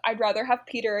have, I'd rather have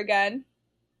Peter again.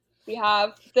 We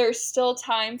have, there's still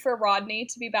time for Rodney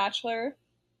to be Bachelor.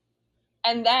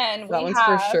 And then that one's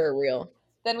for sure real.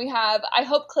 Then we have, I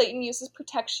hope Clayton uses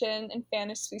protection in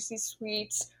fantasy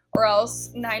suites, or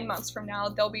else 9 months from now,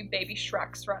 there'll be baby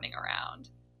Shreks running around.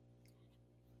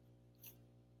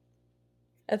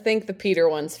 I think the Peter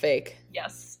one's fake.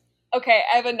 Yes. Okay,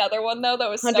 I have another one, though, that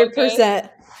was 100%. So good.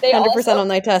 100% on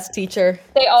my test, teacher.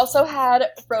 They also had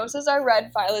roses are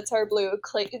red, violets are blue,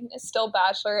 Clayton is still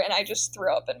Bachelor, and I just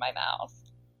threw up in my mouth.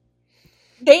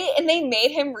 They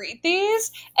made him read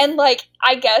these, and, like,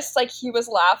 I guess, like, he was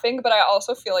laughing, but I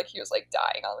also feel like he was, like,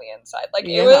 dying on the inside. Like,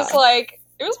 yeah. It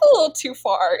was a little too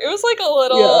far. It was, like,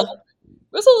 it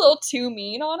was a little too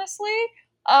mean, honestly.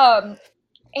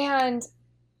 And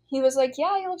he was like,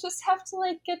 yeah, you'll just have to,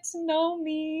 like, get to know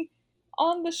me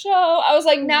on the show. I was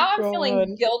like, now I'm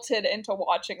feeling guilted into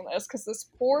watching this, because this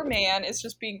poor man is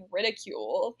just being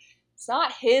ridiculed. It's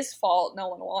not his fault no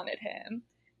one wanted him.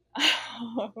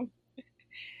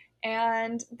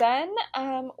 And then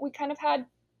we kind of had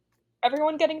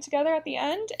everyone getting together at the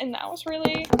end, and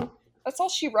that's all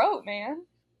she wrote, man.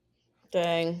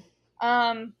 Dang.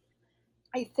 I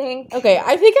think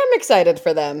I'm excited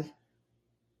for them.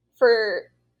 For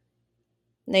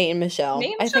Nate and Michelle.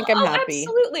 I think I'm happy.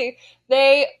 Absolutely.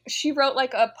 She wrote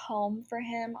like a poem for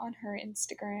him on her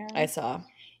Instagram. I saw.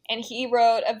 And he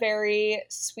wrote a very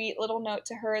sweet little note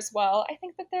to her as well. I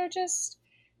think that they're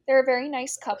a very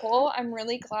nice couple. I'm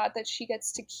really glad that she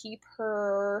gets to keep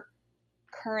her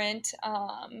current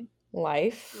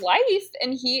life,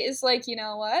 and he is like, you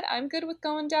know what, I'm good with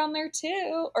going down there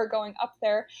too, or going up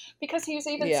there, because he was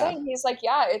even saying, he's like,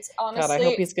 yeah, it's honestly, God, I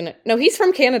hope he's gonna, no, he's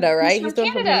from Canada, right? He's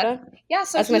from Canada. Yeah,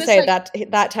 so I was gonna say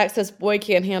like, that text says boy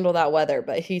can't handle that weather,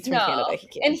 but he's from Canada, he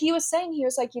can. And he was saying, he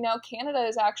was like, you know, Canada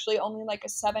is actually only like a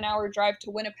 7-hour drive to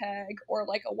Winnipeg, or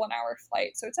like a 1-hour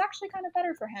flight, so it's actually kind of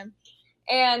better for him.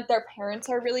 And their parents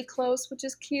are really close, which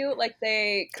is cute. Like,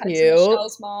 they cut to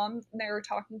Michelle's mom, and they were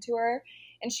talking to her,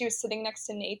 and she was sitting next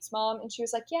to Nate's mom, and she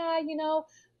was like, yeah, you know,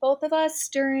 both of us,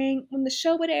 when the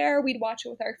show would air, we'd watch it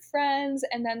with our friends,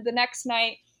 and then the next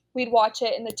night, we'd watch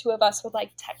it, and the two of us would, like,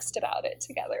 text about it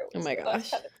together. Oh my gosh.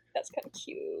 That's kind of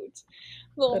cute.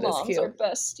 Little moms are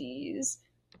besties.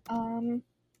 And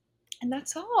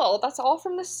that's all. That's all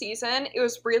from this season. It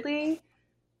was really...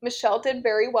 Michelle did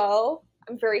very well.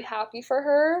 I'm very happy for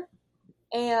her,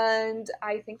 and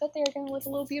I think that they are going to live a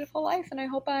little beautiful life, and I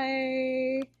hope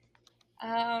I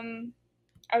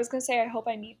was going to say I hope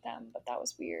I meet them, but that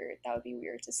was weird. That would be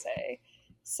weird to say,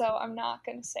 so I'm not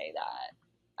going to say that.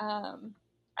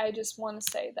 I just want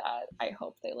to say that I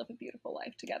hope they live a beautiful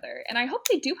life together, and I hope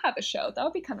they do have a show. That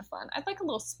would be kind of fun. I'd like a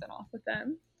little spin-off with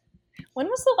them. When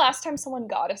was the last time someone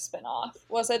got a spin-off?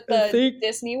 Was it the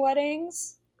Disney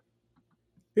weddings?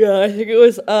 Yeah, I think it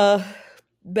was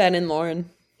Ben and Lauren.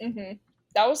 Mm-hmm.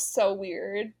 That was so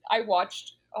weird. I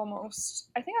watched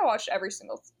every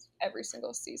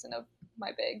single season of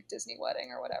My Big Disney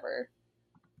Wedding or whatever.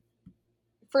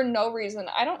 For no reason.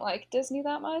 I don't like Disney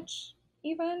that much,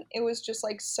 even. It was just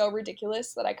like so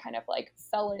ridiculous that I kind of like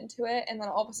fell into it. And then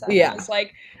all of a sudden I was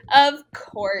like, of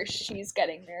course she's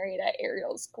getting married at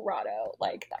Ariel's grotto.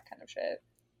 Like that kind of shit.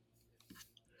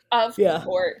 Of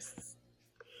course.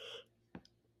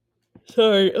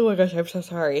 Sorry. Oh my gosh, I'm so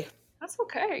sorry. That's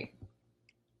okay.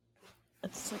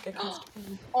 It's like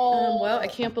well, I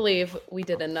can't believe we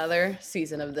did another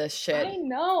season of this shit. I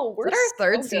know. Is that our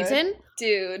third season?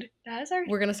 Dude, that is our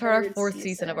We're going to start our fourth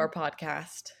season of our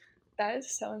podcast. That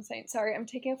is so insane. Sorry, I'm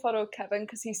taking a photo of Kevin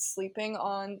because he's sleeping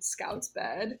on Scout's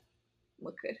bed.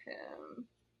 Look at him.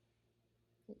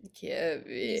 Kevin.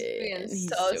 He's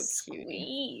so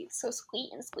sweet. So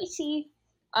sweet and squishy.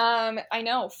 I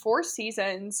know. 4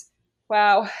 seasons.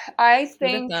 Wow. I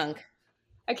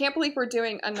can't believe we're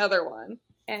doing another one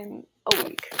in a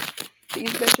week.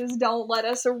 These bitches don't let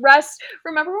us rest.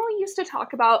 Remember when we used to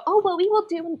talk about, what we will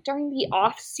do during the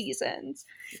off seasons?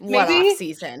 What off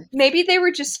season? Maybe they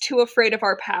were just too afraid of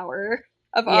our power,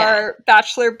 of our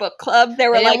Bachelor book club. They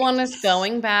didn't want us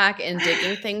going back and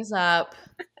digging things up.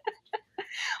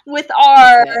 With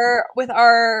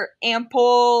our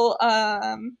ample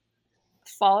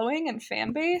following and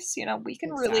fan base, we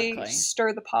can really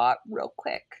stir the pot real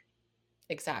quick.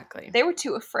 Exactly. They were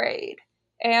too afraid.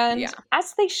 And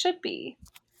as they should be.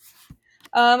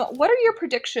 What are your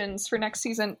predictions for next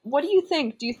season? What do you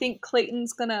think? Do you think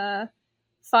Clayton's gonna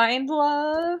find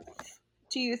love?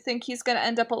 Do you think he's gonna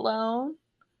end up alone?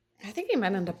 I think he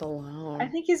might end up alone. I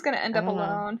think he's gonna end up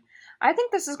alone. I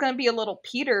think this is gonna be a little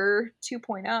Peter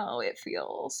 2.0, it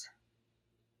feels.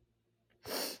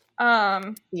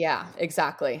 Yeah,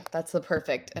 exactly. That's the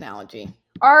perfect analogy.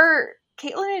 Are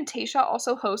Caitlyn and Tayshia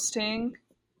also hosting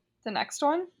the next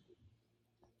one?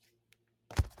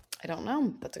 I don't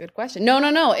know. That's a good question. No.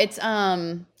 It's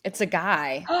a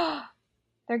guy.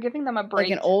 They're giving them a break.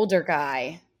 Like an older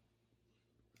guy.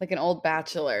 Like an old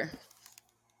bachelor.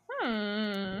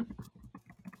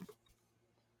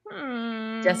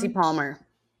 Jesse Palmer.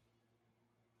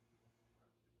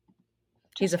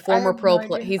 He's a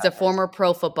former he's a former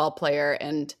pro football player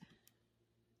and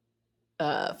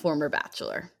former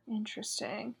bachelor.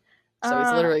 Interesting. So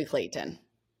he's literally Clayton.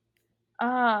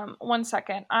 1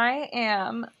 second. I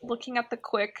am looking at the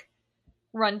quick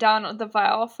rundown of the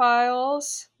Viall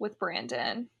files with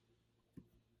Brandon.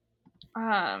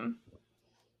 I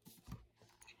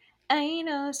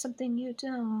know something you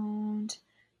don't.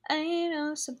 I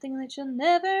know something that you'll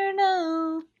never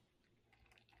know.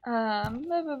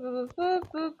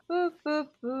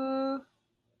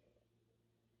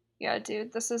 Yeah,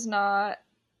 dude, this is not.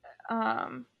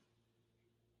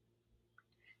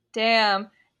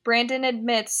 Damn. Brandon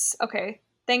admits. Okay.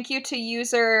 Thank you to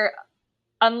user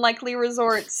Unlikely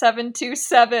Resort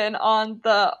 727 on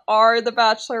the The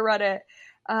Bachelor Reddit.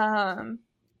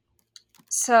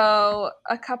 So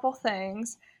a couple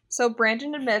things. So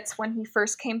Brandon admits when he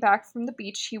first came back from the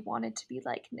beach, he wanted to be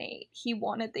like Nate. He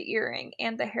wanted the earring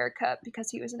and the haircut because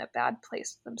he was in a bad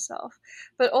place with himself.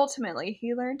 But ultimately,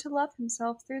 he learned to love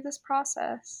himself through this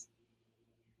process.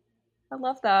 I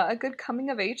love that. A good coming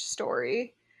of age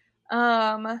story.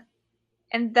 And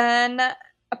then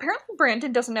apparently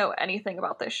Brandon doesn't know anything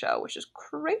about this show, which is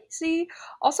crazy.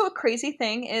 Also, a crazy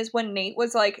thing is when Nate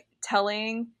was like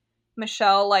telling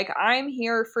Michelle, like, I'm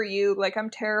here for you, like, I'm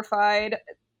terrified.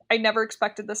 I never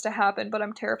expected this to happen, but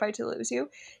I'm terrified to lose you.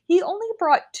 He only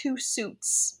brought 2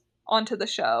 suits onto the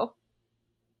show.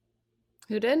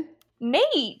 Who did?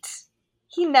 Nate!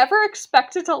 He never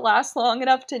expected to last long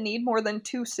enough to need more than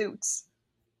 2 suits.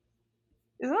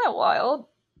 Isn't that wild?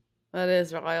 That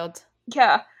is wild.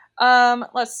 Yeah.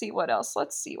 Let's see what else.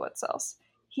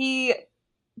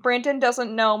 Brandon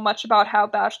doesn't know much about how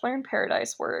Bachelor in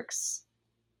Paradise works.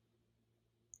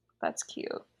 That's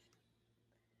cute.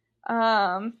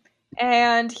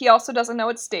 And he also doesn't know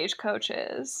what Stagecoach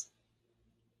is.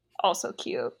 Also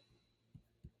cute.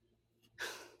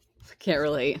 Can't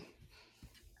relate.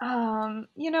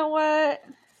 You know what?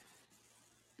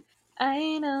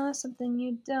 I know something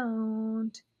you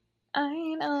don't.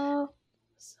 I know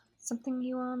something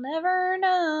you will never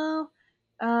know.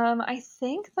 I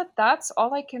think that's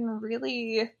all I can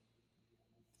really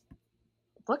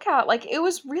look at. Like, it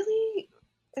was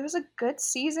a good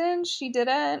season. She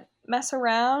didn't mess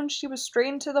around. She was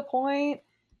straight and to the point.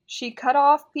 She cut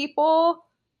off people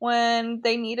when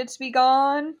they needed to be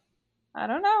gone. I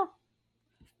don't know.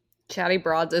 Chatty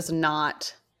Broads is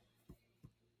not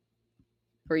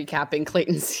recapping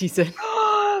Clayton's season.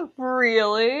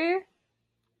 Really?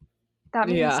 That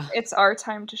means it's our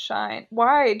time to shine.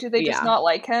 Why? Do they just not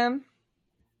like him?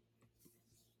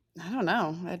 I don't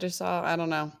know. I don't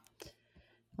know.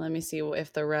 Let me see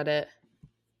if the Reddit.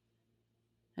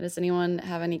 Does anyone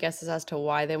have any guesses as to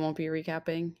why they won't be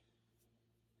recapping?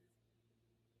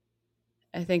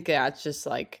 I think it's just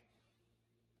like,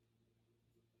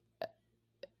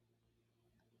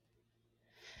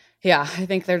 I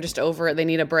think they're just over it. They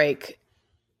need a break.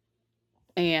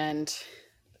 And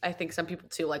I think some people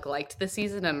too liked the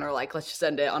season and are like, let's just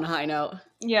end it on a high note.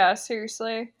 Yeah,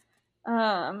 seriously.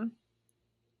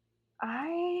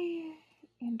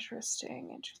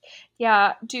 Interesting.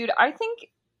 Yeah, dude, I think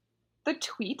the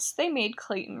tweets they made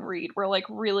Clayton read were like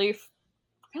really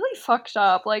fucked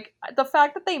up. Like the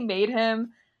fact that they made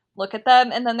him look at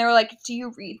them and then they were like, do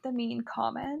you read the mean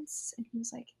comments? And he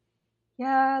was like,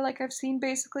 yeah, like I've seen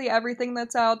basically everything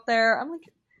that's out there. I'm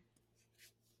like,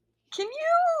 can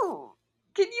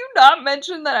you not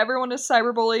mention that everyone is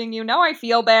cyberbullying you? Now I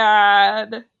feel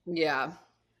bad. Yeah.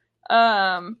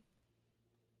 I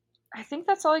think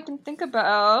that's all I can think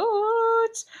about.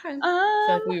 I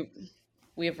feel like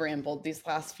we have rambled these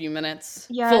last few minutes.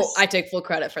 Yes. I take full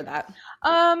credit for that.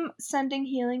 Sending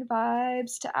healing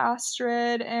vibes to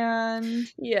Astrid and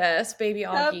yes, baby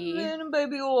Augie. Kevin and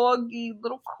baby Augie,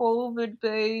 little COVID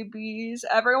babies.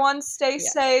 Everyone stay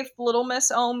safe. Little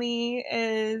Miss Omi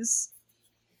is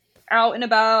out and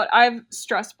about. I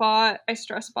stress bought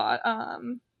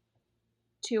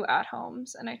 2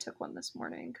 at-homes, and I took one this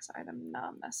morning because I'm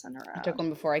not messing around. I took one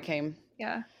before I came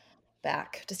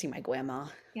back to see my grandma.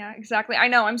 Yeah, exactly. I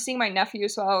know. I'm seeing my nephew,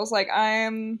 so I was like,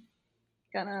 I'm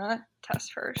gonna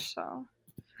test first. So,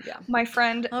 yeah. My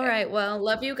friend. All right. Well,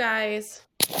 love you guys.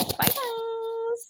 Bye.